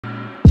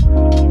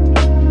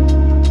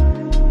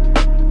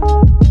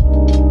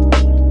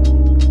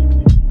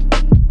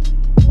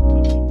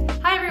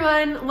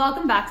everyone,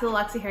 welcome back to the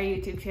Luxy Hair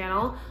YouTube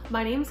channel.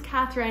 My name's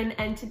Catherine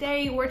and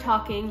today we're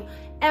talking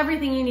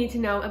everything you need to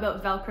know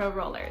about Velcro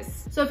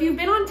rollers. So if you've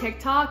been on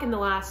TikTok in the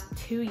last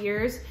 2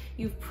 years,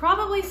 you've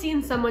probably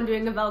seen someone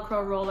doing a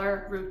Velcro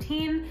roller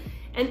routine.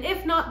 And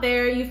if not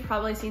there, you've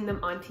probably seen them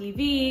on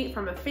TV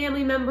from a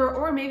family member,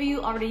 or maybe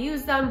you already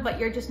use them,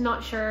 but you're just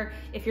not sure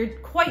if you're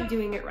quite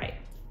doing it right.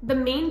 The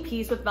main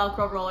piece with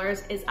Velcro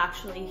rollers is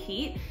actually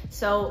heat.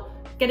 So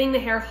getting the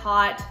hair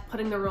hot,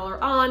 putting the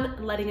roller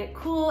on, letting it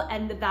cool,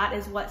 and that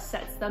is what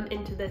sets them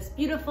into this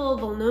beautiful,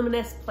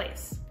 voluminous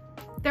place.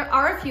 There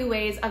are a few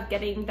ways of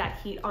getting that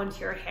heat onto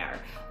your hair,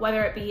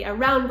 whether it be a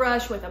round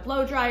brush with a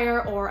blow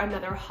dryer or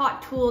another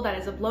hot tool that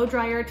is a blow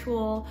dryer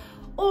tool,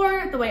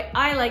 or the way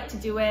I like to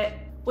do it,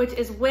 which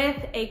is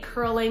with a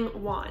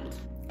curling wand.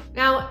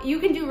 Now, you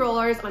can do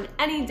rollers on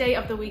any day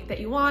of the week that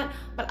you want,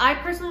 but I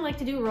personally like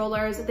to do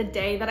rollers the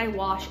day that I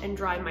wash and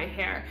dry my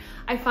hair.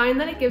 I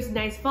find that it gives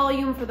nice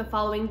volume for the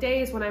following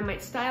days when I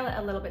might style it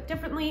a little bit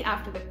differently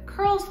after the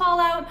curls fall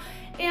out,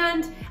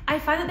 and I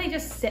find that they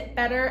just sit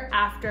better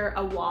after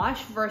a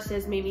wash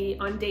versus maybe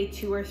on day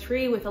 2 or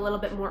 3 with a little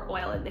bit more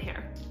oil in the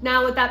hair.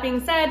 Now, with that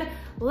being said,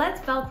 let's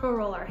Velcro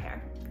roll our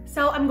hair.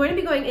 So I'm going to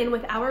be going in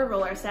with our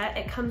roller set.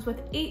 It comes with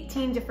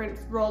 18 different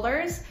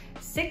rollers,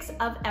 6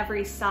 of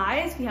every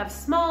size. We have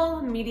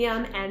small,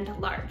 medium, and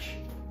large.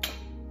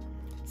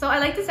 So I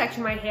like to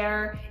section my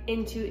hair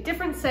into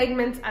different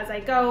segments as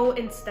I go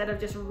instead of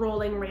just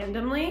rolling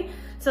randomly.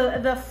 So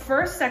the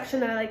first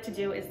section that I like to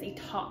do is the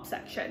top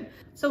section.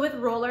 So with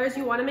rollers,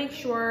 you want to make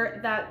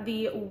sure that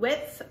the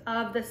width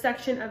of the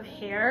section of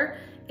hair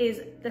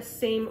is the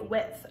same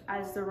width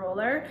as the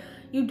roller.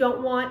 You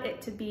don't want it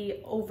to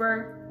be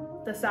over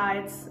the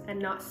sides and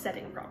not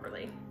setting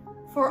properly.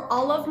 For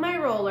all of my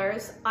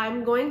rollers,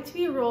 I'm going to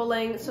be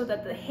rolling so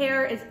that the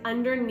hair is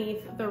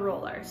underneath the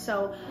roller.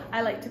 So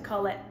I like to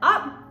call it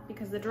up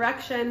because the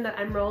direction that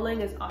I'm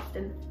rolling is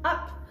often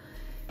up,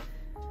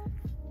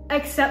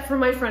 except for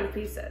my front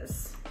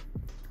pieces.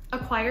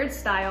 Acquired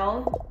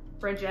Style,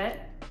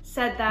 Bridget,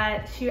 said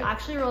that she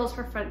actually rolls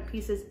her front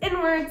pieces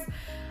inwards,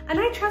 and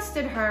I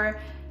trusted her,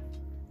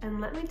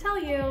 and let me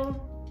tell you,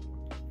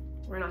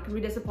 we're not gonna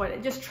be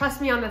disappointed. Just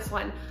trust me on this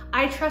one.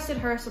 I trusted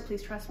her, so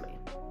please trust me.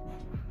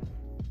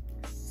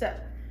 So,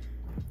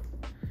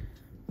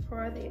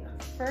 for the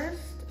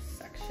first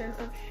section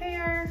of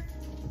hair,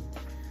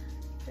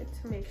 I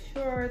like to make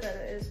sure that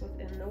it is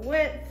within the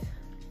width.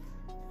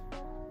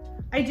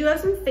 I do have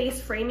some face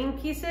framing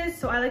pieces,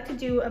 so I like to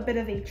do a bit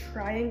of a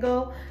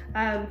triangle,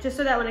 just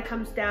so that when it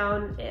comes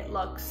down, it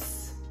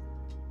looks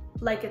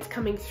like it's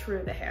coming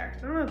through the hair.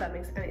 I don't know if that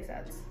makes any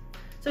sense.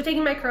 So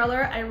taking my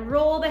curler, I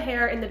roll the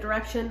hair in the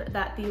direction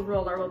that the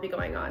roller will be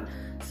going on.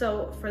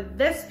 So for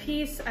this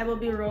piece, I will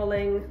be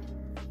rolling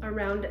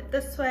around it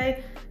this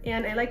way,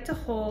 and I like to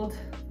hold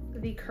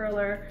the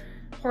curler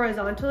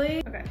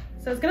horizontally. Okay,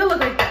 so it's gonna look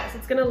like this.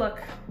 It's gonna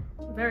look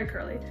very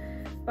curly,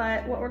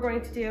 but what we're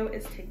going to do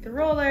is take the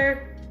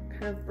roller,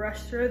 kind of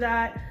brush through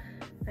that,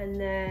 and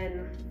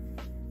then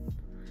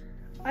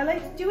I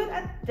like to do it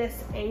at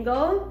this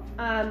angle.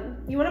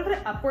 You wanna put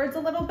it upwards a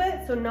little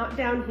bit, so not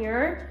down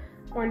here,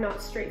 or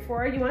not straight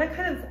forward. You want to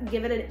kind of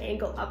give it an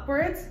angle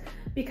upwards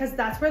because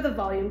that's where the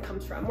volume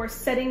comes from. We're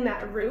setting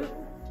that root,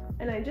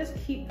 and I just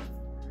keep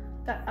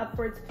that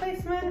upwards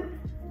placement.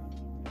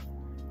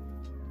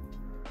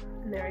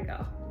 And there we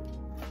go.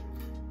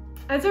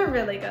 That's a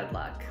really good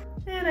look.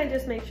 And I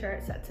just make sure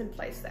it sets in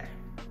place there.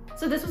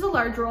 So this was a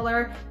large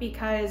roller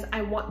because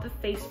I want the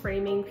face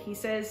framing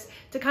pieces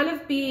to kind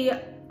of be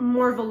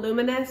more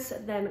voluminous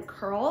than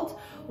curled,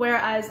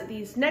 whereas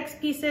these next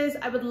pieces,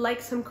 I would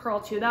like some curl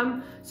to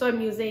them, so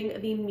I'm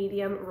using the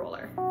medium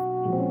roller.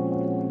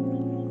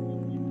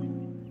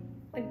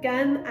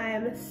 Again, I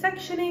am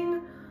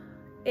sectioning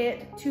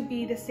it to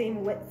be the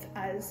same width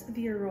as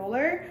the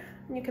roller.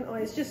 You can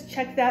always just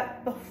check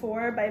that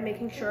before by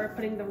making sure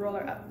putting the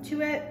roller up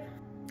to it.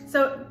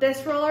 So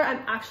this roller,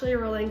 I'm actually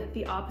rolling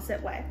the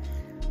opposite way.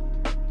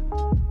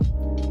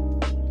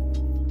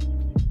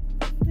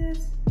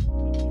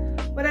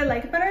 What I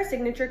like about our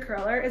signature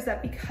curler is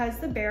that because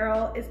the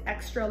barrel is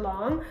extra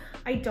long,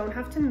 I don't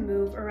have to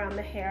move around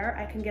the hair.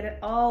 I can get it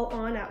all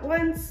on at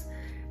once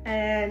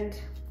and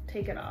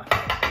take it off.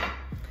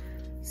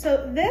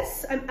 So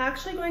this, I'm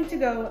actually going to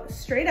go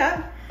straight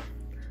up.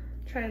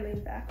 Try and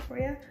lean back for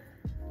you.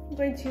 I'm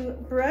going to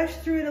brush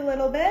through it a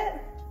little bit,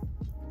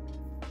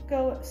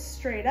 go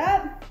straight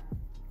up,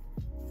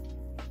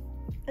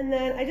 and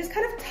then I just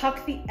kind of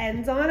tuck the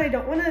ends on. I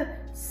don't want to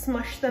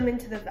smush them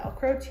into the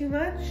Velcro too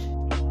much.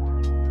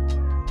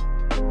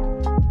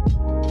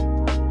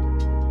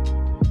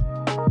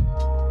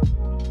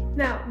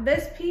 Now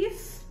this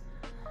piece,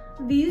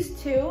 these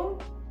two,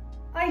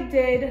 I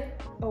did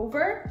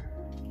over.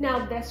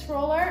 Now this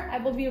roller, I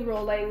will be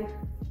rolling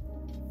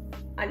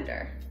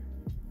under.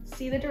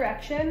 See the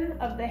direction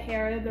of the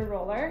hair in the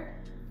roller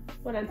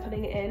when I'm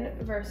putting it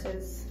in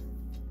versus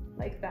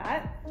like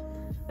that.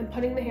 I'm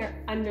putting the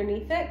hair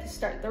underneath it to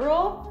start the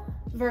roll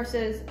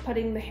versus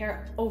putting the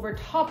hair over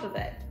top of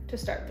it to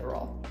start the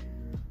roll.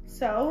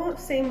 So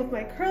same with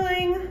my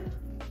curling.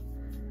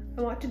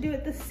 I want to do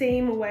it the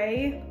same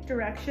way,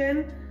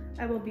 direction.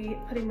 I will be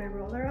putting my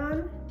roller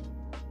on.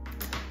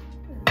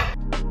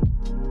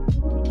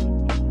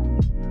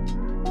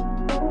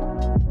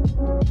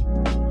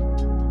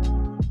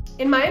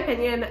 In my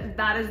opinion,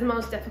 that is the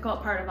most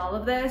difficult part of all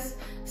of this.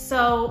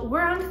 So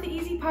we're on to the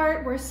easy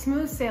part. We're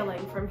smooth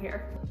sailing from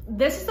here.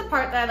 This is the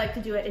part that I like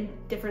to do it in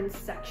different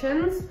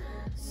sections.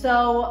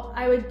 So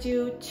I would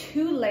do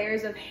 2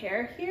 layers of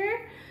hair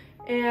here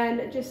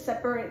and just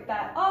separate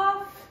that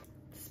off,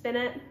 spin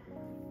it,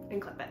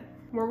 and clip it.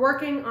 We're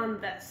working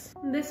on this.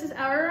 This is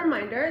our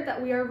reminder that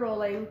we are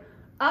rolling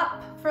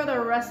up for the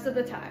rest of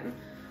the time.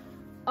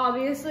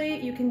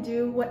 Obviously, you can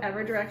do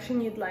whatever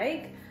direction you'd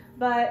like,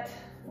 but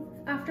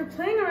after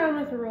playing around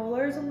with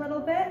rollers a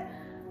little bit,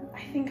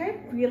 I think I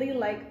really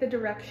like the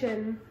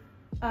direction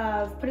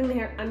of putting the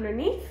hair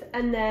underneath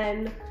and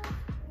then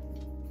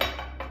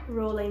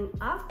rolling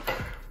up.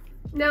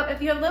 Now,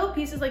 if you have little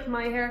pieces like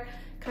my hair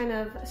kind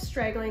of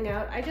straggling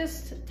out, I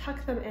just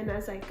tuck them in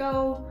as I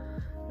go.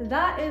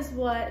 That is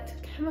what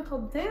chemical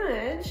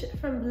damage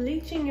from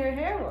bleaching your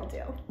hair will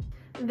do.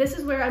 This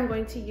is where I'm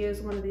going to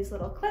use one of these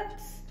little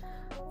clips,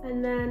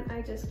 and then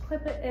I just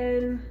clip it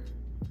in.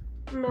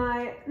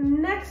 My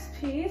next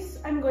piece,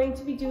 I'm going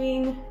to be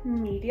doing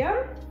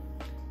medium.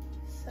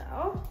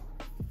 So,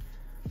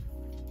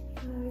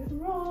 I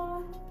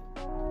roll.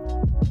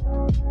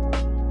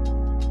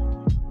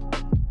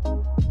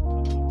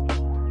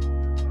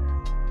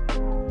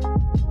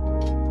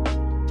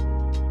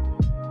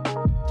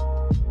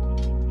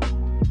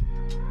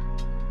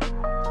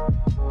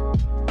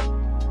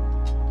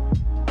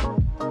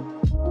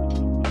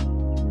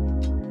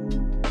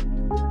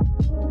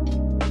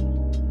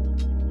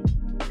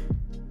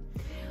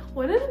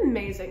 What an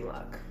amazing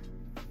look.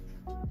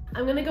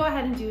 I'm gonna go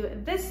ahead and do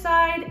this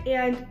side,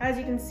 and as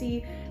you can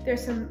see,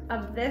 there's some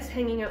of this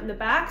hanging out in the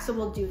back, so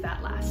we'll do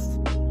that last.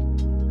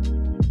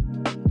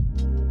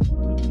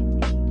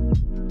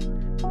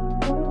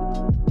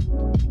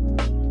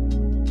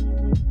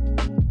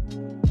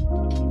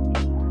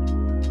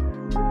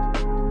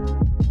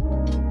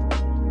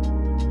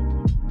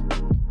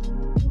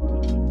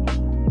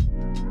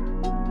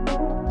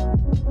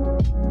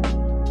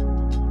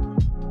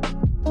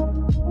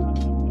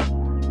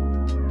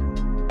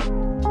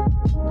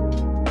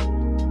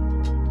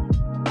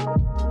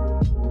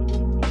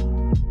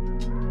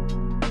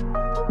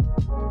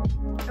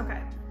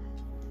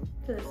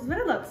 So this is what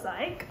it looks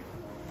like.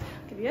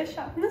 I'll give you a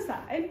shot from the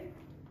side.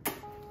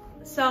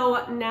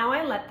 So now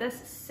I let this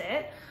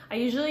sit. I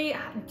usually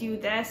do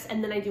this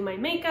and then I do my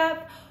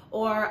makeup,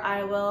 or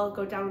I will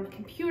go down on the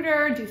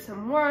computer, do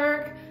some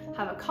work,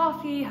 have a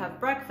coffee, have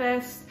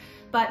breakfast.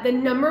 But the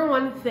number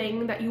one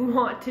thing that you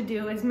want to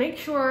do is make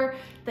sure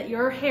that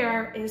your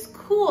hair is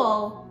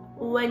cool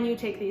when you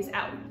take these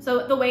out.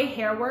 So the way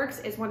hair works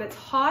is when it's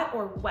hot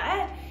or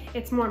wet,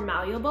 it's more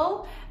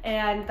malleable,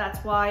 and that's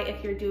why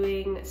if you're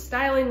doing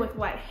styling with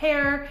wet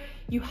hair,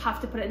 you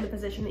have to put it in the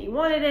position that you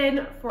want it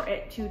in for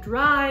it to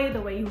dry the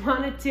way you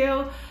want it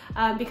to,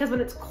 because when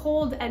it's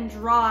cold and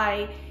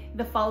dry,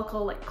 the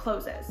follicle like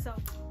closes.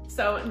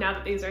 So now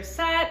that these are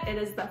set, it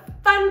is the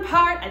fun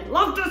part. I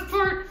love this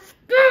part.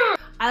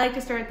 I like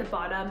to start at the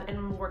bottom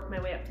and work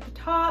my way up to the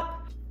top.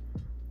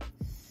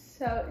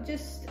 So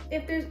just,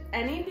 if there's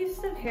any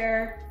pieces of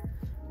hair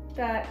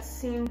that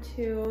seem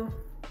to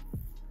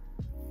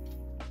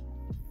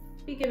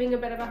be giving a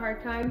bit of a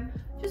hard time,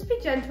 just be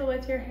gentle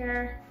with your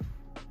hair.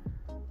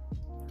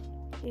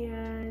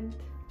 And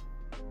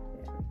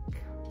there we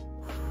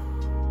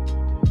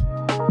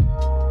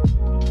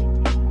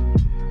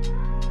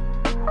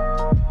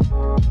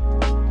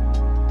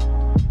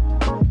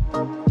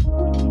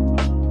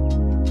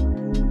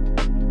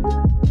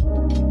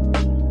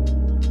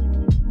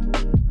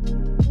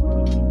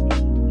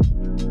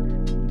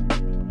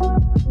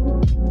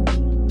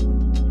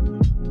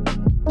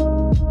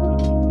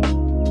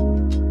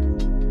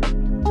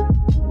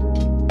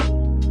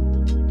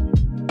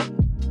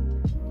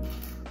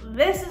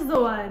This is the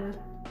one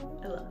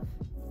I love.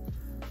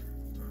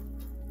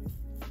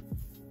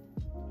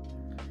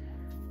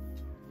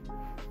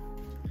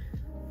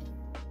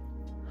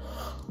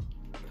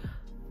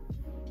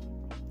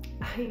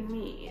 I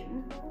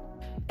mean,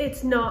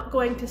 it's not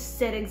going to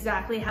sit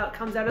exactly how it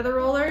comes out of the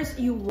rollers.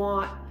 You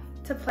want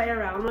to play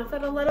around with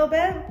it a little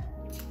bit.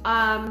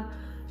 And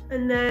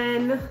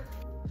then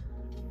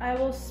I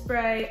will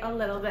spray a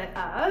little bit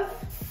of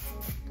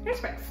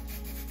hairspray.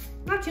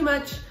 Not too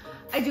much.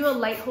 I do a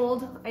light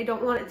hold. I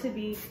don't want it to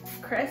be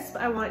crisp.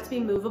 I want it to be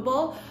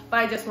movable, but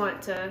I just want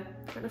it to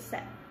kind of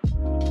set.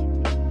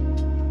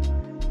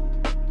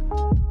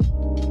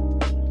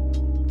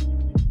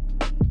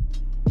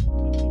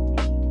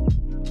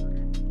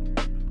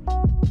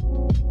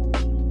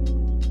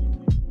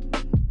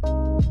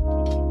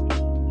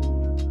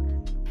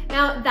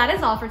 Now, that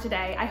is all for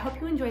today. I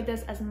hope you enjoyed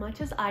this as much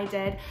as I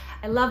did.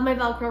 I love my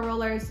Velcro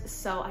rollers,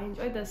 so I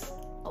enjoyed this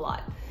a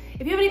lot.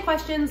 If you have any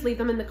questions, leave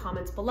them in the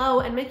comments below,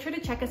 and make sure to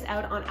check us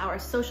out on our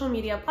social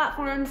media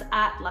platforms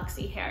at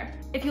Luxy Hair.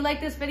 If you like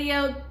this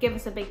video, give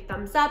us a big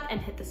thumbs up and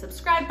hit the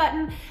subscribe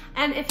button.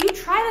 And if you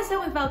try this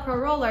out with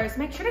Velcro rollers,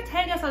 make sure to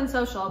tag us on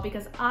social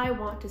because I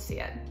want to see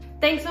it.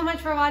 Thanks so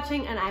much for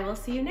watching, and I will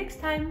see you next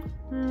time.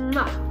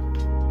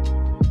 Mwah.